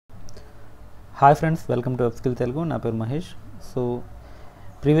Hi friends, welcome to WebSkill Telugu. నా పేరు Mahesh. So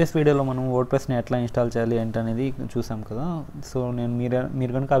previous వీడియోలో మనం వర్డ్ప్రెస్ని ఎట్లా ఇన్స్టాల్ చేయాలి ఏంటనేది చూసాం కదా. సో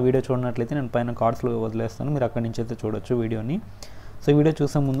మీరు కనుక ఆ వీడియో చూడనట్లయితే నేను పైన కార్డ్స్లో వదిలేస్తాను, మీరు అక్కడి నుంచి అయితే చూడొచ్చు వీడియోని. సో ఈ వీడియో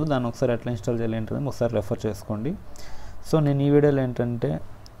చూసే ముందు దాన్ని ఒకసారి ఎట్లా ఇన్స్టాల్ చేయాలి ఏంటనేది ఒకసారి రెఫర్ చేసుకోండి. సో నేను ఈ వీడియోలో ఏంటంటే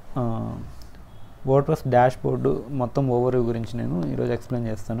వర్డ్ప్రెస్ డాష్ బోర్డు మొత్తం ఓవర్వ్యూ గురించి నేను ఈరోజు ఎక్స్ప్లెయిన్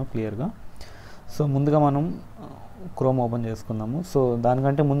చేస్తాను క్లియర్గా. సో ముందుగా మనం క్రోమ్ ఓపెన్ చేసుకుందాము. సో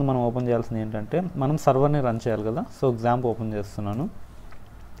దానికంటే ముందు మనం ఓపెన్ చేయాల్సింది ఏంటంటే మనం సర్వర్ని రన్ చేయాలి కదా. సో ఎగ్జాంప్ ఓపెన్ చేస్తున్నాను.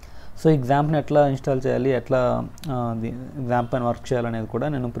 సో ఎగ్జాంప్ని ఎట్లా ఇన్స్టాల్ చేయాలి, ఎట్లా ఎగ్జాంప్ పైన వర్క్ చేయాలనేది కూడా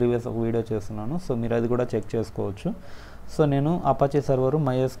నేను ప్రీవియస్ ఒక వీడియో చేస్తున్నాను. సో మీరు అది కూడా చెక్ చేసుకోవచ్చు. సో నేను అపాచీ సర్వరు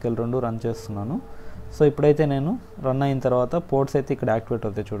MySQL రెండు రన్ చేస్తున్నాను. సో ఇప్పుడైతే నేను రన్ అయిన తర్వాత పోర్ట్స్ అయితే ఇక్కడ యాక్టివేట్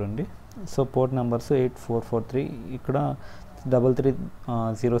అవుతాయి చూడండి. సో పోర్ట్ నెంబర్స్ 8443 ఇక్కడ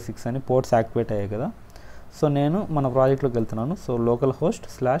 3306 అని పోర్ట్స్ యాక్టివేట్ అయ్యాయి కదా. సో నేను మన ప్రాజెక్ట్లోకి వెళ్తున్నాను. So local host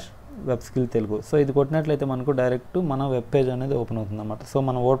 /WebSkill Telugu. So ఇది కొట్టినట్లయితే మనకు డైరెక్ట్ మన వెబ్ పేజ్ అనేది ఓపెన్ అవుతుంది అన్నమాట. సో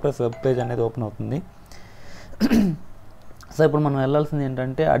మన వర్డ్ప్రెస్ వెబ్ పేజ్ అనేది ఓపెన్ అవుతుంది. సో ఇప్పుడు మనం వెళ్ళాల్సింది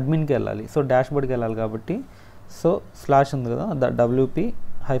ఏంటంటే అడ్మిన్కి వెళ్ళాలి. సో డాష్బోర్డ్కి వెళ్ళాలి కాబట్టి సో స్లాష్ ఉంది కదా,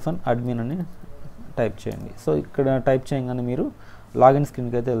 WP-admin అని టైప్ చేయండి. సో ఇక్కడ టైప్ చేయగానే మీరు లాగిన్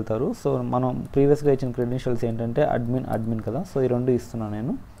స్క్రీన్కి అయితే వెళ్తారు. సో మనం ప్రీవియస్గా ఇచ్చిన క్రెడెన్షియల్స్ ఏంటంటే అడ్మిన్ కదా. సో ఈ రెండు ఇస్తున్నాను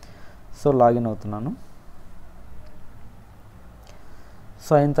నేను. సో లాగిన్ అవుతున్నాను.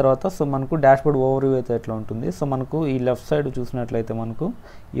 సో అయిన తర్వాత సో మనకు డాష్బోర్డ్ ఓవర్వ్యూ అయితే ఎట్లా ఉంటుంది. సో మనకు ఈ లెఫ్ట్ సైడ్ చూసినట్లయితే మనకు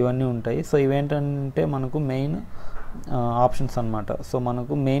ఇవన్నీ ఉంటాయి. సో ఇవేంటంటే మనకు మెయిన్ ఆప్షన్స్ అనమాట. సో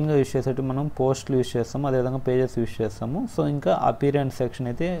మనకు మెయిన్గా యూజ్ చేసేటి మనం పోస్ట్లు యూజ్ చేస్తాము, అదేవిధంగా పేజెస్ యూజ్ చేస్తాము. సో ఇంకా అపీరెన్స్ సెక్షన్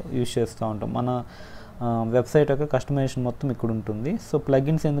అయితే యూజ్ చేస్తూ ఉంటాం. మన వెబ్సైట్ యొక్క కస్టమైజేషన్ మొత్తం ఇక్కడ ఉంటుంది. సో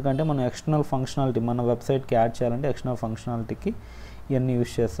ప్లగిన్స్ ఎందుకంటే మనం ఎక్స్టర్నల్ ఫంక్షనాలిటీ మన వెబ్సైట్కి యాడ్ చేయాలంటే ఎక్స్టర్నల్ ఫంక్షనాలిటీకి ఇవన్నీ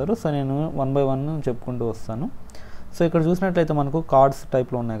యూజ్ చేస్తారు. సో నేను 1 by 1 చెప్పుకుంటూ వస్తాను. సో ఇక్కడ చూసినట్లయితే మనకు కార్డ్స్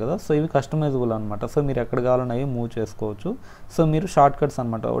టైప్లో ఉన్నాయి కదా. సో ఇవి కస్టమైజబుల్ అనమాట. సో మీరు ఎక్కడ కావాలన్నా అవి మూవ్ చేసుకోవచ్చు. సో మీరు షార్ట్ కట్స్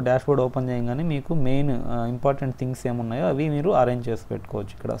అనమాట. డాష్బోర్డ్ ఓపెన్ చేయగానే మీకు మెయిన్ ఇంపార్టెంట్ థింగ్స్ ఏమున్నాయో అవి మీరు అరేంజ్ చేసి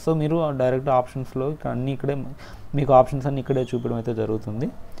పెట్టుకోవచ్చు ఇక్కడ. సో మీరు డైరెక్ట్ ఆప్షన్స్లో అన్నీ ఇక్కడే మీకు ఆప్షన్స్ అన్నీ ఇక్కడే చూపించడం అయితే జరుగుతుంది.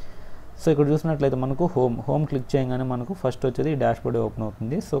 సో ఇక్కడ చూసినట్లయితే మనకు హోమ్ క్లిక్ చేయగానే మనకు ఫస్ట్ వచ్చేది డాష్బోర్డ్ ఓపెన్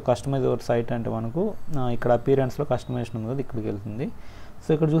అవుతుంది. సో కస్టమైజ్ యువర్ సైట్ అంటే మనకు ఇక్కడ అపీరెన్స్లో కస్టమైజేషన్ ఉంది కదా, ఇక్కడికి వెళ్తుంది. సో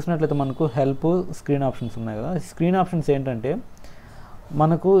ఇక్కడ చూసినట్లయితే మనకు హెల్ప్ స్క్రీన్ ఆప్షన్స్ ఉన్నాయి కదా. స్క్రీన్ ఆప్షన్స్ ఏంటంటే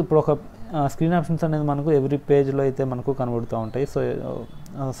మనకు ఇప్పుడు ఒక స్క్రీన్ ఆప్షన్స్ అనేది మనకు ఎవ్రీ పేజ్లో అయితే మనకు కనబడుతూ ఉంటాయి. సో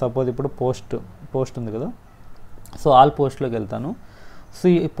సపోజ్ ఇప్పుడు పోస్ట్ ఉంది కదా. సో ఆల్ పోస్ట్లోకి వెళ్తాను. సో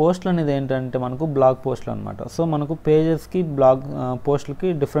ఈ పోస్ట్లు అనేది ఏంటంటే మనకు బ్లాగ్ పోస్ట్లు అనమాట. సో మనకు పేజెస్కి పోస్ట్లకి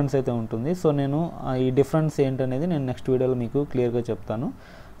డిఫరెన్స్ అయితే ఉంటుంది. సో నేను ఈ డిఫరెన్స్ ఏంటనేది నేను నెక్స్ట్ వీడియోలో మీకు క్లియర్గా చెప్తాను.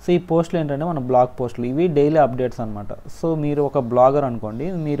 సో ఈ పోస్టులు ఏంటంటే మన బ్లాగ్ పోస్టులు, ఇవి డైలీ అప్డేట్స్ అనమాట. సో మీరు ఒక బ్లాగర్ అనుకోండి,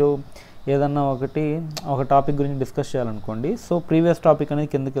 మీరు ఏదన్నా ఒక టాపిక్ గురించి డిస్కస్ చేయాలనుకోండి. సో ప్రీవియస్ టాపిక్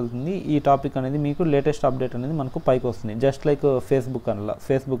అనేది కిందకి వెళ్తుంది, ఈ టాపిక్ అనేది మీకు లేటెస్ట్ అప్డేట్ అనేది మనకు పైకి వస్తుంది. జస్ట్ లైక్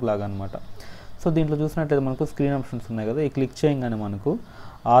ఫేస్బుక్ లాగా అనమాట. సో దీంట్లో చూసినట్లయితే మనకు స్క్రీన్ ఆప్షన్స్ ఉన్నాయి కదా. ఈ క్లిక్ చేయగానే మనకు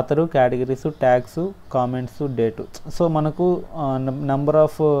author, categories, tags, comments, date. So మనకు number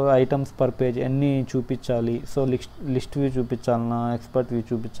of items per page ఎన్ని చూపించాలి, so list view చూపించాలన్నా, expert view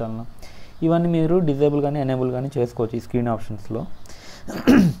చూపించాలన్నా, ఇవన్నీ మీరు డిజేబుల్ కానీ ఎనేబుల్ కానీ చేసుకోవచ్చు ఈ స్క్రీన్ ఆప్షన్స్లో.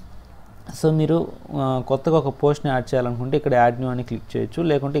 సో మీరు కొత్తగా ఒక పోస్ట్ని యాడ్ చేయాలనుకుంటే ఇక్కడ యాడ్ న్యూ అని క్లిక్ చేయొచ్చు,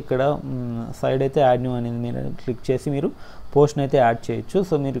 లేకుంటే ఇక్కడ సైడ్ అయితే యాడ్ న్యూ అనేది మీరు క్లిక్ చేసి మీరు పోస్ట్ని అయితే యాడ్ చేయొచ్చు.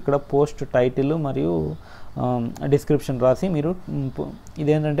 సో మీరు ఇక్కడ పోస్ట్ టైటిల్ మరియు డిస్క్రిప్షన్ రాసి మీరు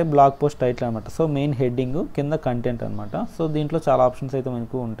ఇదేంటంటే బ్లాగ్ పోస్ట్ టైటిల్ అనమాట. సో మెయిన్ హెడ్డింగ్ కింద కంటెంట్ అనమాట. సో దీంట్లో చాలా ఆప్షన్స్ అయితే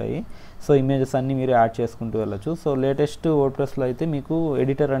మనకు ఉంటాయి. సో ఇమేజెస్ అన్నీ మీరు యాడ్ చేసుకుంటూ వెళ్ళచ్చు. సో లేటెస్ట్ వర్డ్ప్రెస్లో అయితే మీకు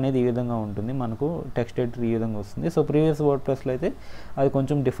ఎడిటర్ అనేది ఈ విధంగా ఉంటుంది, మనకు టెక్స్ట్ ఎడిటర్ ఈ విధంగా వస్తుంది. సో ప్రీవియస్ వర్డ్ప్రెస్లో అయితే అది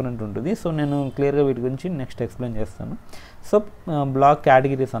కొంచెం డిఫరెంట్ ఉంటుంది. సో నేను క్లియర్గా వీటి గురించి నెక్స్ట్ ఎక్స్ప్లెయిన్ చేస్తాను. సో బ్లాగ్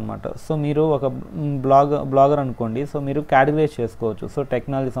కేటగిరీస్ అనమాట. సో మీరు ఒక బ్లాగర్ అనుకోండి. సో మీరు కేటగిరైజ్ చేసుకోవచ్చు. సో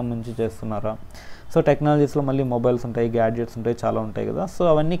టెక్నాలజీ సంబంధించి చేస్తున్నారా, సో టెక్నాలజీస్లో మళ్ళీ మొబైల్స్ ఉంటాయి, గ్యాడ్జెట్స్ ఉంటాయి, చాలా ఉంటాయి కదా. సో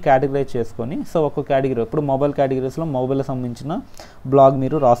అవన్నీ కేటగిరైజ్ చేసుకొని సో ఒక్క కేటగిరీ ఇప్పుడు మొబైల్ కేటగిరీస్లో మొబైల్కి సంబంధించిన బ్లాగ్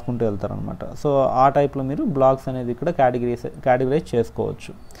మీరు రాసుకుంటూ వెళ్తారనమాట. సో ఆ టైప్లో మీరు బ్లాగ్స్ అనేది ఇక్కడ కేటగిరైజ్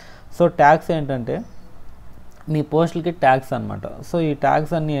చేసుకోవచ్చు. సో ట్యాగ్స్ ఏంటంటే మీ పోస్టులకి ట్యాగ్స్ అనమాట. సో ఈ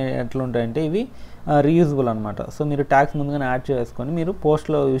ట్యాగ్స్ అన్నీ ఎట్లుంటాయంటే ఇవి రీయూజబుల్ అనమాట. సో మీరు ట్యాగ్స్ ముందుగానే యాడ్ చేసుకొని మీరు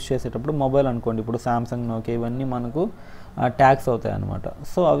పోస్ట్లో యూజ్ చేసేటప్పుడు మొబైల్ అనుకోండి, ఇప్పుడు సామ్సంగ్, నోకియా ఇవన్నీ మనకు ట్యాగ్స్ అవుతాయి అనమాట.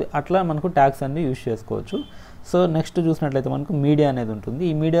 సో అవి అట్లా మనకు ట్యాగ్స్ అన్ని యూజ్ చేసుకోవచ్చు. సో నెక్స్ట్ చూసినట్లయితే మనకు మీడియా అనేది ఉంటుంది.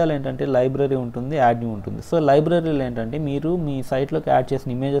 ఈ మీడియాలో ఏంటంటే లైబ్రరీ ఉంటుంది, యాడ్ న్యూ ఉంటుంది. సో లైబ్రరీలో ఏంటంటే మీరు మీ సైట్లోకి యాడ్ చేసిన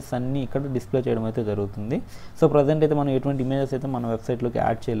ఇమేజెస్ అన్నీ ఇక్కడ డిస్ప్లే చేయడం అయితే జరుగుతుంది. సో ప్రజెంట్ అయితే మనం ఎటువంటి ఇమేజెస్ అయితే మన వెబ్సైట్లోకి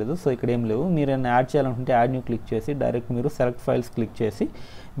యాడ్ చేయలేదు. సో ఇక్కడ ఏం లేవు. మీరు యాడ్ చేయాలనుకుంటే యాడ్ న్యూ క్లిక్ చేసి డైరెక్ట్ మీరు సెలెక్ట్ ఫైల్స్ క్లిక్ చేసి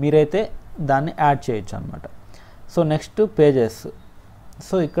మీరైతే దాన్ని యాడ్ చేయొచ్చు అనమాట. So next pages.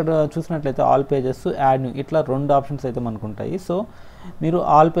 సో ఇక్కడ చూసినట్లయితే ఆల్ పేజెస్, యాడ్ న్యూ, ఇట్లా 2 ఆప్షన్స్ అయితే మనకు ఉంటాయి. సో మీరు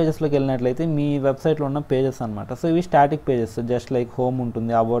ఆల్ పేజెస్లోకి వెళ్ళినట్లయితే మీ వెబ్సైట్లో ఉన్న పేజెస్ అనమాట. సో ఇవి static pages, just like home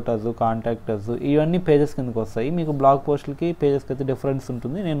ఉంటుంది, అబౌట్ అస్, కాంటాక్ట్ అస్, ఇవన్నీ పేజెస్ కిందకి వస్తాయి. మీకు బ్లాగ్ పోస్ట్లకి పేజెస్కి అయితే డిఫరెన్స్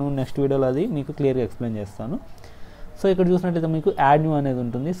ఉంటుంది. నేను నెక్స్ట్ వీడియోలో అది మీకు క్లియర్గా ఎక్స్ప్లెయిన్ చేస్తాను. సో ఇక్కడ చూసినట్లయితే మీకు యాడ్ న్యూ అనేది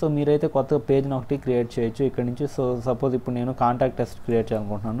ఉంటుంది. సో మీరైతే కొత్త పేజ్ని ఒకటి క్రియేట్ చేయొచ్చు ఇక్కడ నుంచి. సో సపోజ్ ఇప్పుడు నేను కాంటాక్ట్ అస్ క్రియేట్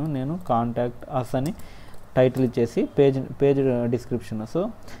చేయాలనుకుంటున్నాను. నేను కాంటాక్ట్ అస్ అని టైటిల్ ఇచ్చేసి పేజ్ డిస్క్రిప్షన్. సో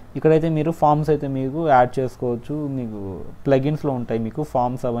ఇక్కడైతే మీరు ఫామ్స్ అయితే మీకు యాడ్ చేసుకోవచ్చు. మీకు ప్లగిన్స్లో ఉంటాయి మీకు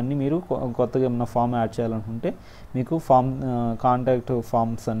ఫామ్స్, అవన్నీ మీరు కొత్తగా ఏమైనా ఫామ్ యాడ్ చేయాలనుకుంటే మీకు కాంటాక్ట్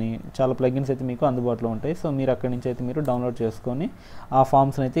ఫామ్స్ అని చాలా ప్లగిన్స్ అయితే మీకు అందుబాటులో ఉంటాయి. సో మీరు అక్కడి నుంచి అయితే మీరు డౌన్లోడ్ చేసుకొని ఆ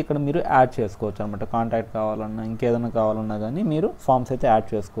ఫామ్స్ని అయితే ఇక్కడ మీరు యాడ్ చేసుకోవచ్చు అనమాట. కాంటాక్ట్ కావాలన్నా ఇంకేదైనా కావాలన్నా కానీ మీరు ఫామ్స్ అయితే యాడ్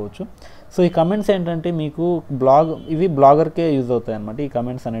చేసుకోవచ్చు. సో ఈ కమెంట్స్ ఏంటంటే మీకు ఇవి బ్లాగర్కే యూజ్ అవుతాయి అనమాట. ఈ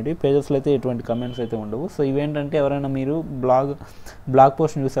కమెంట్స్ అనేవి పేజెస్లో అయితే ఎటువంటి కమెంట్స్ అయితే ఉండవు. సో ఇవేంటంటే ఎవరైనా మీరు బ్లాగ్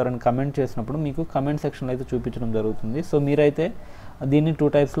పోస్ట్ని చూసి ఎవరైనా కమెంట్ చేసినప్పుడు మీకు కమెంట్ సెక్షన్లో అయితే చూపించడం జరుగుతుంది. సో మీరైతే దీన్ని 2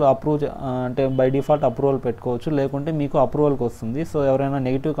 టైప్స్లో అంటే బై డిఫాల్ట్ అప్రూవల్ పెట్టుకోవచ్చు, లేకుంటే మీకు అప్రూవల్కి వస్తుంది. సో ఎవరైనా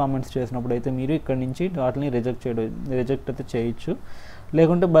నెగిటివ్ కామెంట్స్ చేసినప్పుడు అయితే మీరు ఇక్కడ నుంచి వాటిని రిజెక్ట్ అయితే చేయొచ్చు.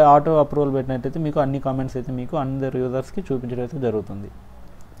 లేకుంటే బై ఆటో అప్రూవల్ పెట్టినట్టయితే మీకు అన్ని కామెంట్స్ అయితే మీకు అందరు యూజర్స్కి చూపించడం అయితే జరుగుతుంది.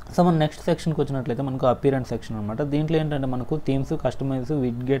 సో మన నెక్స్ట్ సెక్షన్కి వచ్చినట్లయితే మనకు అపియరెన్స్ సెక్షన్ అనమాట. దీంట్లో ఏంటంటే మనకు themes, customise,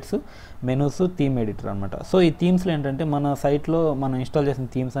 విడ్గెట్స్, menus, theme editor అనమాట. సో ఈ థీమ్స్లో ఏంటంటే మన సైట్లో మనం ఇన్స్టాల్ చేసిన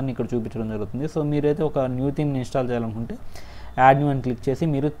థీమ్స్ అన్ని ఇక్కడ చూపించడం జరుగుతుంది. సో మీరైతే ఒక న్యూ థీమ్ని ఇన్స్టాల్ చేయాలనుకుంటే యాడ్ న్యూ అని క్లిక్ చేసి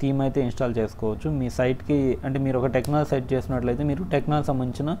మీరు థీమ్ అయితే ఇన్స్టాల్ చేసుకోవచ్చు మీ సైట్కి. అంటే మీరు ఒక టెక్నాలజీ సైట్ చేసినట్లయితే మీరు టెక్నాలజీ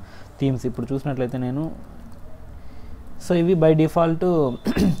సంబంధించిన థీమ్స్ ఇప్పుడు చూసినట్లయితే నేను సో ఇవి బై డిఫాల్ట్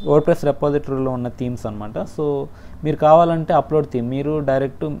వర్డ్ప్రెస్ రెపాజిటరీలో ఉన్న థీమ్స్ అనమాట. సో మీరు కావాలంటే అప్లోడ్ థీమ్, మీరు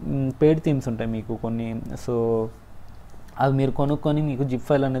డైరెక్ట్ పెయిడ్ థీమ్స్ ఉంటాయి మీకు కొన్ని. సో అవి మీరు కొనుక్కొని మీకు జిప్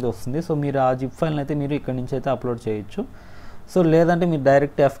ఫైల్ అనేది వస్తుంది. సో మీరు ఆ జిప్ ఫైల్ని అయితే మీరు ఇక్కడ నుంచి అయితే అప్లోడ్ చేయొచ్చు. సో లేదంటే మీరు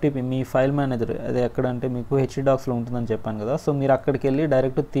డైరెక్ట్ FTP మీ ఫైల్ మేనేజర్ అది ఎక్కడంటే మీకు HDocsలో ఉంటుందని చెప్పాను కదా. సో మీరు అక్కడికి వెళ్ళి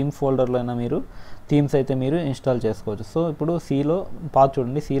డైరెక్ట్ థీమ్ ఫోల్డర్లో అయినా మీరు థీమ్స్ అయితే మీరు ఇన్స్టాల్ చేసుకోవచ్చు. సో ఇప్పుడు Cలో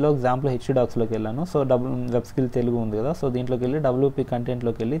చూడండి, Cలో ఎగ్జాంపుల్ HDocsలోకి వెళ్ళాను. సో WebSkill తెలుగు ఉంది కదా. సో దీంట్లోకి వెళ్ళి WP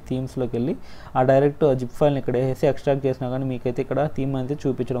కంటెంట్లోకి వెళ్ళి థీమ్స్లోకి వెళ్ళి ఆ డైరెక్ట్ జిప్ ఫైల్ని ఇక్కడ వేసి ఎక్స్ట్రాక్ట్ చేసినా కానీ మీకైతే ఇక్కడ థీమ్ అయితే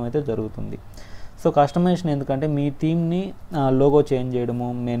చూపించడం అయితే జరుగుతుంది. సో కస్టమైజేషన్ ఎందుకంటే మీ థీమ్ని లోగో చేంజ్ చేయడము,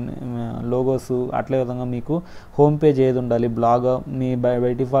 లోగోస్, అట్లే విధంగా మీకు హోమ్ పేజ్ ఏది ఉండాలి, బ్లాగా me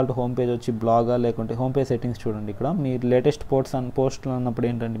by default home page వచ్చి బ్లాగా, లేకుంటే హోమ్ పేజ్ సెట్టింగ్స్ చూడండి ఇక్కడ మీరు లేటెస్ట్ పోస్ట్లు అన్నప్పుడు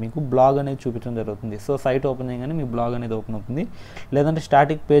ఏంటంటే మీకు బ్లాగ్ అనేది చూపించడం జరుగుతుంది. సో సైట్ ఓపెన్ చేయగానే మీ బ్లాగ్ అనేది ఓపెన్ అవుతుంది. లేదంటే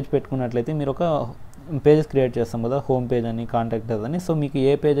స్టాటిక్ పేజ్ పెట్టుకున్నట్లయితే మీరు ఒక పేజెస్ క్రియేట్ చేస్తాం కదా, హోమ్ పేజ్ అని, కాంటాక్ట్ అని. సో మీకు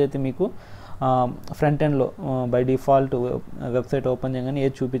ఏ పేజ్ అయితే మీకు ఫ్రంట్ ఎండ్లో బై డిఫాల్ట్ వెబ్సైట్ ఓపెన్ చేయగానే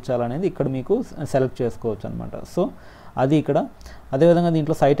ఏది చూపించాలనేది ఇక్కడ మీకు సెలెక్ట్ చేసుకోవచ్చు అనమాట. సో అది ఇక్కడ. అదేవిధంగా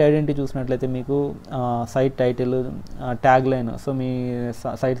దీంట్లో సైట్ ఐడెంటిటీ చూసినట్లయితే మీకు site title, tag line, so మీ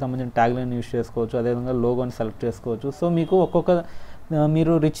సైట్ సంబంధించిన ట్యాగ్ లైన్ యూస్ చేసుకోవచ్చు. అదేవిధంగా లోగోని సెలెక్ట్ చేసుకోవచ్చు. సో మీకు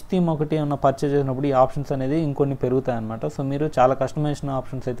మీరు రిచ్ థీమ్ ఒకటి ఏమన్నా పర్చేజ్ చేసినప్పుడు ఈ ఆప్షన్స్ అనేది ఇంకొన్ని పెరుగుతాయి అనమాట. సో మీరు చాలా కస్టమైజేషన్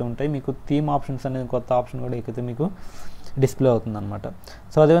ఆప్షన్స్ అయితే ఉంటాయి. మీకు థీమ్ ఆప్షన్స్ అనేది కొత్త ఆప్షన్ కూడా అయితే మీకు డిస్ప్లే అవుతుంది అనమాట.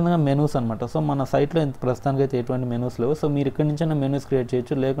 సో అదేవిధంగా మెనూస్ అనమాట. సో మన సైట్లో ప్రస్తుతానికి అయితే ఎటువంటి మెనూస్ లేవు. సో మీరు ఇక్కడి నుంచైనా మెనూస్ క్రియేట్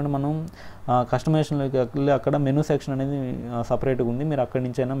చేయొచ్చు. లేకుంటే మనం కస్టమైజేషన్లోకి వెళ్ళి అక్కడ మెనూ సెక్షన్ అనేది సపరేట్గా ఉంది, మీరు అక్కడి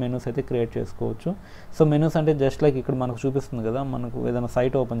నుంచైనా మెనూస్ అయితే క్రియేట్ చేసుకోవచ్చు. సో మెనూస్ అంటే జస్ట్ లైక్ ఇక్కడ మనకు చూపిస్తుంది కదా, మనకు ఏదైనా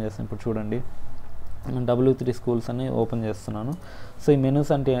సైట్ ఓపెన్ చేస్తాం. ఇప్పుడు చూడండి W3 స్కూల్స్ అని ఓపెన్ చేస్తున్నాను. సో ఈ మెనూస్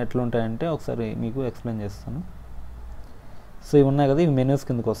అంటే ఎట్లుంటాయంటే ఒకసారి మీకు ఎక్స్ప్లెయిన్ చేస్తాను. సో ఇవి ఉన్నాయి కదా, ఇవి మెనూస్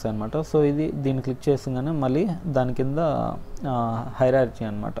కిందకి వస్తాయి అనమాట. సో దీన్ని క్లిక్ చేస్తుందని మళ్ళీ దాని కింద హైరార్కీ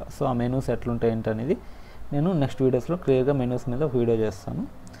అనమాట. సో ఆ మెనూస్ ఎట్లుంటాయి ఏంటనేది నేను నెక్స్ట్ వీడియోస్లో క్లియర్గా మెనూస్ మీద ఒక వీడియో చేస్తాను.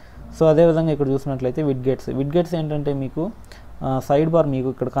 సో అదేవిధంగా ఇక్కడ చూసినట్లయితే విడ్గెట్స్ ఏంటంటే మీకు సైడ్ బార్ మీకు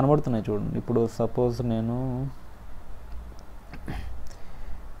ఇక్కడ కనబడుతున్నాయి చూడండి. ఇప్పుడు సపోజ్ నేను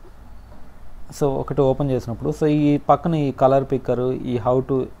సో ఒకటి ఓపెన్ చేసినప్పుడు సో ఈ పక్కన ఈ కలర్ పిక్కరు, ఈ హౌ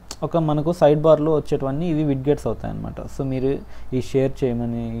టు మనకు సైడ్ బార్లో వచ్చేటివన్నీ ఇవి విడ్గెట్స్ అవుతాయి అనమాట. సో మీరు ఈ షేర్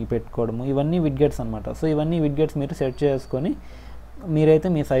చేయమని పెట్టుకోవడము ఇవన్నీ విడ్గెట్స్ అనమాట. సో ఇవన్నీ విడ్గెట్స్ మీరు సెట్ చేసుకొని మీరైతే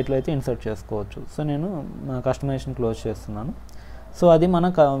మీ సైట్లో అయితే ఇన్సర్ట్ చేసుకోవచ్చు. సో నేను కస్టమైజేషన్ క్లోజ్ చేస్తున్నాను. సో అది మన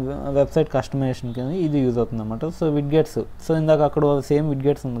వెబ్సైట్ కస్టమైజేషన్కి ఇది యూజ్ అవుతుంది అనమాట. సో విడ్గెట్స్, సో ఇందాక అక్కడ సేమ్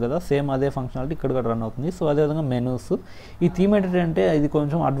విడ్గెట్స్ ఉంది కదా, సేమ్ అదే ఫంక్షనాలిటీ ఇక్కడ కూడా రన్ అవుతుంది. సో అదేవిధంగా మెనూస్, ఈ థీమ్ ఎడిటర్ అంటే ఇది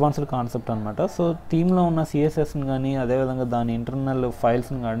కొంచెం అడ్వాన్స్డ్ కాన్సెప్ట్ అనమాట. సో థీమ్లో ఉన్న CSSని కానీ అదేవిధంగా దాని ఇంటర్నల్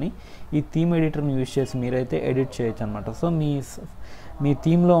ఫైల్స్ని కానీ ఈ థీమ్ ఎడిటర్ని యూజ్ చేసి మీరైతే ఎడిట్ చేయొచ్చు అనమాట. సో మీ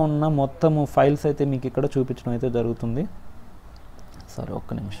థీమ్లో ఉన్న మొత్తము ఫైల్స్ అయితే మీకు ఇక్కడ చూపించడం అయితే జరుగుతుంది. సరే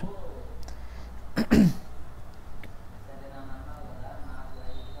ఒక్క నిమిషం.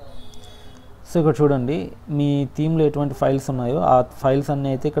 సో ఇక్కడ చూడండి మీ థీమ్లో ఎటువంటి ఫైల్స్ ఉన్నాయో ఆ ఫైల్స్ అన్నీ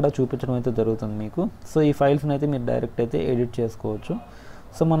అయితే ఇక్కడ చూపించడం అయితే జరుగుతుంది మీకు. సో ఈ ఫైల్స్ని అయితే మీరు డైరెక్ట్ అయితే ఎడిట్ చేసుకోవచ్చు.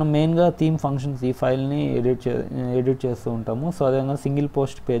 సో మనం మెయిన్గా థీమ్ ఫంక్షన్స్ ఈ ఫైల్ని ఎడిట్ చేస్తూ ఉంటాము. సో అదేవిధంగా సింగిల్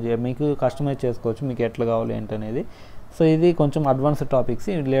పోస్ట్ పేజ్ మీకు కస్టమైజ్ చేసుకోవచ్చు మీకు ఎట్లా కావాలి ఏంటనేది. సో ఇది కొంచెం అడ్వాన్స్డ్ టాపిక్స్,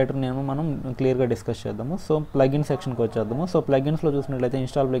 లేటర్ మనం క్లియర్గా డిస్కస్ చేద్దాము. సో ప్లగిన్ సెక్షన్కి వచ్చేద్దాము. సో ప్లగిన్స్లో చూసినట్లయితే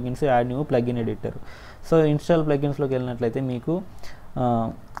install plugins, add new plugin editor. So install ప్లగిన్స్లోకి వెళ్ళినట్లయితే మీకు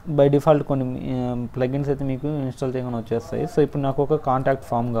బై డిఫాల్ట్ కొన్ని ప్లగిన్స్ అయితే మీకు ఇన్స్టాల్ చేయగానే వచ్చేస్తాయి. సో ఇప్పుడు నాకు ఒక కాంటాక్ట్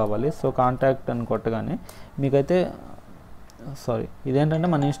ఫామ్ కావాలి. సో కాంటాక్ట్ అని కొట్టగానే మీకైతే ఇదేంటంటే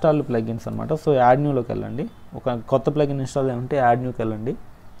మన ఇన్స్టాల్ ప్లగిన్స్ అనమాట. సో యాడ్ న్యూలోకి వెళ్ళండి. ఒక కొత్త ప్లగిన్ ఇన్స్టాల్ చేయాలంటే యాడ్ న్యూకి వెళ్ళండి.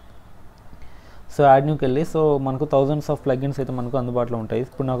 సో యాడ్ న్యూకి వెళ్ళి సో మనకు థౌజండ్స్ ఆఫ్ ప్లగిన్స్ అయితే మనకు అందుబాటులో ఉంటాయి.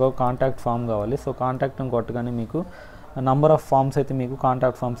 ఇప్పుడు నాకు ఒక కాంటాక్ట్ ఫామ్ కావాలి. సో కాంటాక్ట్ అని కొట్టగానే మీకు నంబర్ ఆఫ్ ఫామ్స్ అయితే మీకు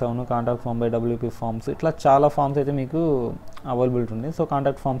contact form 7, contact form by WP forms, ఇట్లా చాలా ఫామ్స్ అయితే మీకు అవైలబిలిటీ ఉంది. సో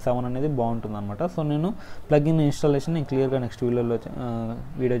కాంటాక్ట్ ఫామ్ 7 అనేది బాగుంటుంది అనమాట. సో నేను ప్లగిన్ ఇన్స్టాలేషన్ నేను క్లియర్గా నెక్స్ట్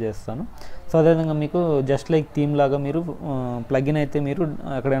వీడియో చేస్తాను. సో అదేవిధంగా మీకు జస్ట్ లైక్ థీమ్ లాగా మీరు ప్లగిన్ అయితే మీరు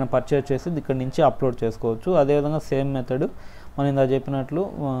ఎక్కడైనా పర్చేజ్ చేసి ఇక్కడ నుంచి అప్లోడ్ చేసుకోవచ్చు. అదేవిధంగా సేమ్ మెథడ్ మనం ఇందా చెప్పినట్లు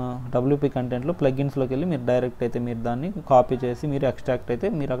WP కంటెంట్లో ప్లగిన్స్లోకి వెళ్ళి మీరు డైరెక్ట్ అయితే మీరు దాన్ని కాపీ చేసి మీరు ఎక్స్ట్రాక్ట్ అయితే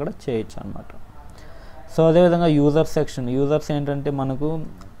మీరు అక్కడ చేయొచ్చు అనమాట. సో అదేవిధంగా యూజర్స్ సెక్షన్, యూజర్స్ ఏంటంటే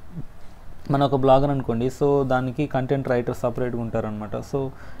మన ఒక బ్లాగర్ అనుకోండి. సో దానికి కంటెంట్ రైటర్ సపరేట్గా ఉంటారనమాట. సో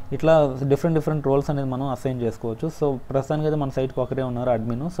ఇట్లా డిఫరెంట్ రోల్స్ అనేది మనం అసైన్ చేసుకోవచ్చు. సో ప్రస్తుతానికి అయితే మన సైట్కి ఒకరే ఉన్నారు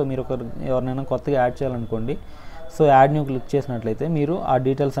అడ్మిన్. సో మీరు ఎవరినైనా కొత్తగా add చేయాలనుకోండి. So add new click చేసినట్లయితే మీరు ఆ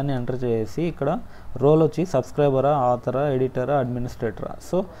డీటెయిల్స్ అన్ని ఎంటర్ చేసి ఇక్కడ రోల్ వచ్చి సబ్స్క్రైబరా, ఆథరా, ఎడిటరా, అడ్మినిస్ట్రేటరా.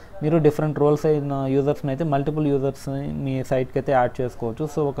 సో మీరు డిఫరెంట్ రోల్స్ అయిన యూజర్స్ని అయితే మల్టిపుల్ యూజర్స్ని మీ సైట్కి అయితే యాడ్ చేసుకోవచ్చు.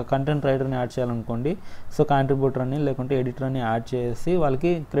 సో ఒక కంటెంట్ రైటర్ని యాడ్ చేయాలనుకోండి. సో కాంట్రిబ్యూటర్ అని లేకుంటే ఎడిటర్ అని యాడ్ చేసి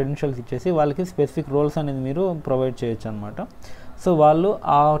వాళ్ళకి క్రెడెన్షియల్స్ ఇచ్చేసి వాళ్ళకి స్పెసిఫిక్ రోల్స్ అనేది మీరు ప్రొవైడ్ చేయొచ్చు అనమాట. సో వాళ్ళు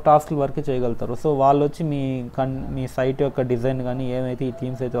ఆ టాస్క్ వర్క్ చేయగలుగుతారు. సో వాళ్ళు వచ్చి మీ సైట్ యొక్క డిజైన్ కానీ ఏమైతే ఈ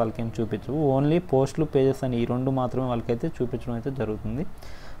థీమ్స్ అయితే వాళ్ళకి ఏం చూపించవు, ఓన్లీ పోస్టులు, పేజెస్ అని ఈ 2 మాత్రమే వాళ్ళకైతే చూపించడం అయితే జరుగుతుంది.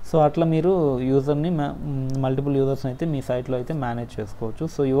 సో అట్లా మీరు యూజర్ని మల్టిపుల్ యూజర్స్ని అయితే మీ సైట్లో అయితే మేనేజ్ చేసుకోవచ్చు.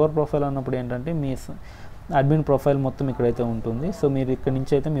 సో యువర్ ప్రొఫైల్ అన్నప్పుడు ఏంటంటే మీ అడ్మిన్ ప్రొఫైల్ మొత్తం ఇక్కడైతే ఉంటుంది. సో మీరు ఇక్కడ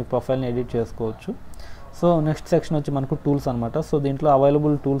నుంచి అయితే మీ ప్రొఫైల్ని ఎడిట్ చేసుకోవచ్చు. సో నెక్స్ట్ సెక్షన్ వచ్చి మనకు టూల్స్ అనమాట. సో దీంట్లో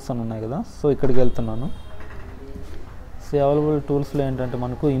అవైలబుల్ టూల్స్ అని ఉన్నాయి కదా. సో ఇక్కడికి వెళ్తున్నాను. సో అవైలబుల్ టూల్స్లో ఏంటంటే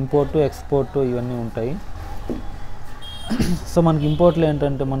మనకు ఇంపోర్టు, ఎక్స్పోర్టు ఇవన్నీ ఉంటాయి. సో మనకి ఇంపోర్ట్లో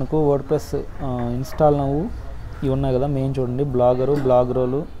ఏంటంటే మనకు వర్డ్ప్రెస్ ఇన్స్టాల్ నవ్వు ఇవి ఉన్నాయి కదా. మెయిన్ చూడండి, బ్లాగ్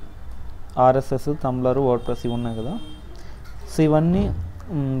రోలు, RSS, తంబ్లర్, వర్డ్ప్రెస్ ఇవి ఉన్నాయి కదా. సో ఇవన్నీ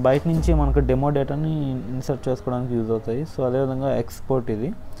బయట నుంచి మనకు డెమో డేటాని ఇన్సర్ట్ చేసుకోవడానికి యూజ్ అవుతాయి. సో అదేవిధంగా ఎక్స్పోర్ట్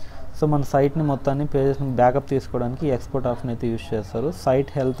ఇది. సో మన సైట్ని మొత్తాన్ని పేజెస్ని బ్యాకప్ తీసుకోవడానికి ఎక్స్పోర్ట్ ఆప్షన్ అయితే యూజ్ చేస్తారు.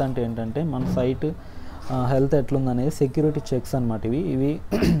 సైట్ హెల్త్ అంటే ఏంటంటే మన సైట్ హెల్త్ ఎట్లుందనేది సెక్యూరిటీ చెక్స్ అనమాట. ఇవి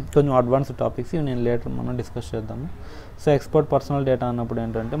కొంచెం అడ్వాన్స్డ్ టాపిక్స్, ఇవి నేను లేటర్ మనం డిస్కస్ చేద్దాము. సో ఎక్స్పోర్ట్ పర్సనల్ డేటా అన్నప్పుడు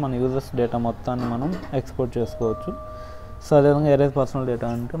ఏంటంటే మన యూజర్స్ డేటా మొత్తాన్ని మనం ఎక్స్పోర్ట్ చేసుకోవచ్చు. సో అదేవిధంగా ఎరేజ్ పర్సనల్ డేటా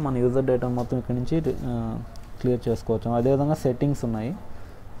అంటే మన యూజర్ డేటా మొత్తం ఇక్కడ నుంచి క్లియర్ చేసుకోవచ్చు. అదేవిధంగా సెట్టింగ్స్ ఉన్నాయి.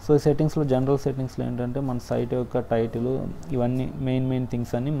 సో ఈ సెట్టింగ్స్లో జనరల్ సెట్టింగ్స్లో ఏంటంటే మన సైట్ యొక్క టైటిల్ ఇవన్నీ మెయిన్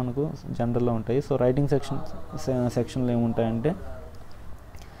థింగ్స్ అన్నీ మనకు జనరల్లో ఉంటాయి. సో రైటింగ్ సెక్షన్లో ఏముంటాయంటే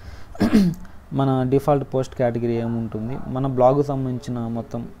మన డిఫాల్ట్ పోస్ట్ కేటగిరీ ఏముంటుంది, మన బ్లాగ్కు సంబంధించిన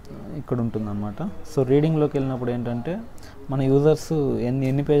మొత్తం ఇక్కడ ఉంటుంది అనమాట. సో రీడింగ్లోకి వెళ్ళినప్పుడు ఏంటంటే మన యూజర్స్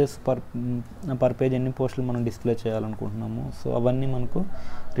ఎన్ని పేజెస్ పర్ పేజ్ ఎన్ని పోస్టులు మనం డిస్ప్లే చేయాలనుకుంటున్నాము. సో అవన్నీ మనకు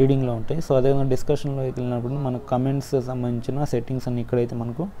రీడింగ్లో ఉంటాయి. సో అదేవిధంగా డిస్కషన్లోకి వెళ్ళినప్పుడు మనకు కమెంట్స్ సంబంధించిన సెట్టింగ్స్ అన్నీ ఇక్కడైతే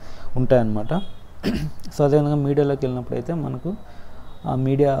మనకు ఉంటాయన్నమాట. సో అదేవిధంగా మీడియాలోకి వెళ్ళినప్పుడు అయితే మనకు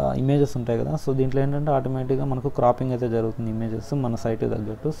మీడియా ఇమేజెస్ ఉంటాయి కదా. సో దీంట్లో ఏంటంటే ఆటోమేటిక్గా మనకు క్రాపింగ్ అయితే జరుగుతుంది ఇమేజెస్ మన సైట్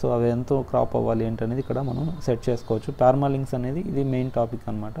తగ్గట్టు. సో అవి ఎంతో క్రాప్ అవ్వాలి ఏంటనేది ఇక్కడ మనం సెట్ చేసుకోవచ్చు. పార్మాలింక్స్ అనేది ఇది మెయిన్ టాపిక్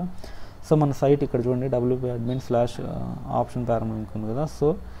అనమాట. సో మన సైట్ ఇక్కడ చూడండి WP admin /option పార్మాలింక్ ఉంది కదా. సో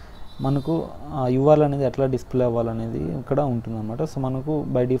మనకు URL అనేది ఎట్లా డిస్ప్లే అవ్వాలనేది ఇక్కడ ఉంటుంది అనమాట. సో మనకు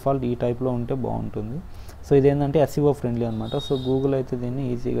బై డిఫాల్ట్ ఈ టైప్లో ఉంటే బాగుంటుంది. సో ఇదేంటంటే SEO ఫ్రెండ్లీ అనమాట. సో గూగుల్ అయితే దీన్ని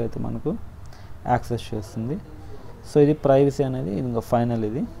ఈజీగా అయితే మనకు యాక్సెస్ చేస్తుంది. సో ఇది ప్రైవసీ అనేది ఇంకా ఫైనల్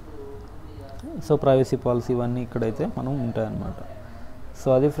ఇది. సో ప్రైవసీ పాలసీ ఇవన్నీ ఇక్కడైతే మనం ఉంటాయన్నమాట. సో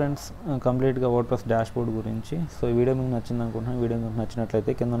అది ఫ్రెండ్స్ కంప్లీట్గా వర్డ్ప్రెస్ డాష్బోర్డ్ గురించి. సో ఈ వీడియో మీకు నచ్చింది అనుకుంటున్నాను. వీడియో మీకు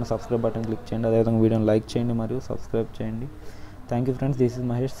నచ్చినట్లయితే కింద ఉన్న సబ్స్క్రైబ్ బటన్ క్లిక్ చేయండి. అదేవిధంగా వీడియోని లైక్ చేయండి మరియు సబ్స్క్రైబ్ చేయండి. Thank you friends. This is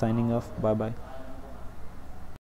Mahesh signing off. Bye.